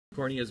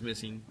Cornea is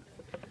missing.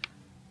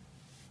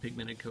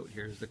 Pigmented coat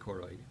here is the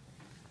choroid.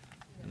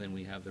 And then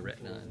we have the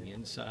retina on the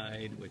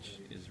inside, which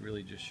is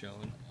really just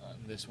shown on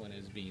this one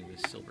as being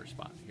this silver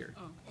spot here,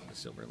 the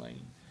silver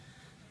lining.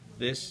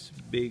 This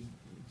big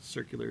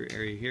circular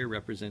area here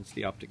represents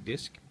the optic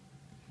disc.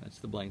 That's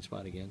the blind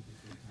spot again.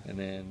 And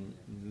then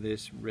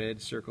this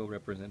red circle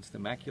represents the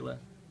macula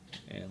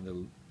and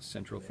the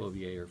central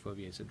fovea or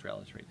fovea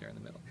centralis right there in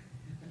the middle.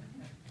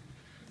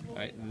 All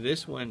right,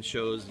 this one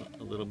shows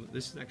a little bit,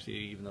 this is actually,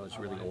 even though it's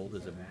really old,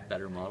 is a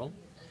better model.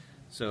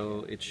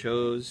 So it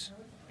shows,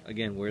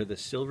 again, where the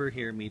silver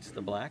here meets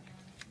the black.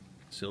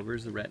 Silver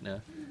is the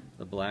retina.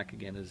 The black,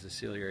 again, is the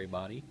ciliary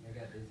body.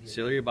 The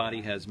ciliary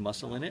body has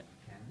muscle in it,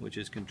 which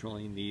is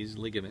controlling these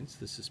ligaments,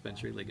 the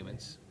suspensory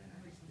ligaments.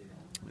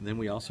 And then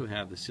we also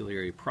have the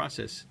ciliary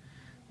process,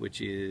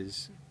 which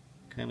is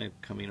kind of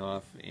coming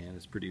off and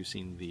is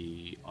producing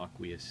the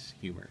aqueous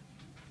humor.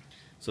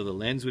 So the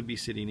lens would be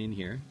sitting in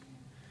here.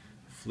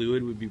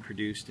 Fluid would be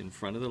produced in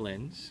front of the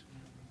lens.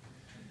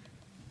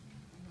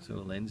 So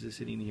the lens is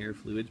sitting here,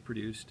 fluid's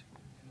produced,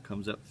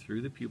 comes up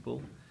through the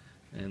pupil,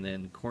 and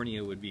then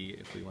cornea would be,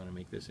 if we want to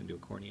make this into a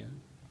cornea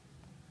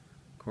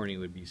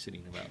would be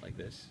sitting about like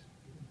this.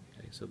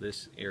 Okay, so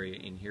this area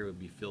in here would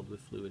be filled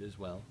with fluid as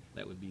well.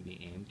 That would be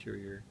the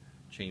anterior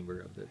chamber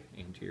of the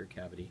anterior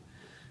cavity.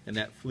 And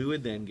that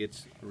fluid then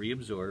gets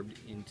reabsorbed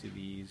into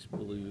these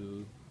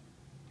blue,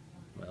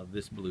 well,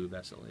 this blue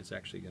vessel. It's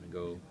actually going to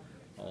go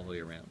all the way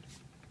around.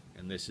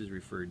 And this is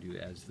referred to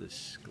as the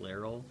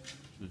scleral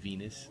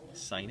venous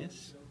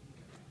sinus,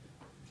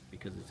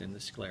 because it's in the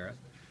sclera,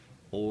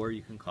 or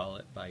you can call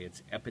it by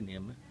its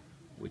eponym,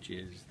 which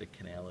is the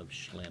canal of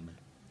Schlemn.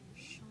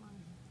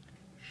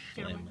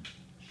 Schlemn.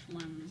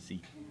 Schlemn.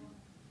 C.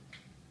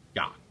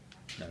 Yeah,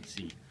 not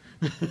C.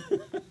 I'm gonna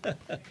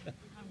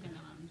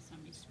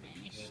some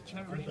Spanish.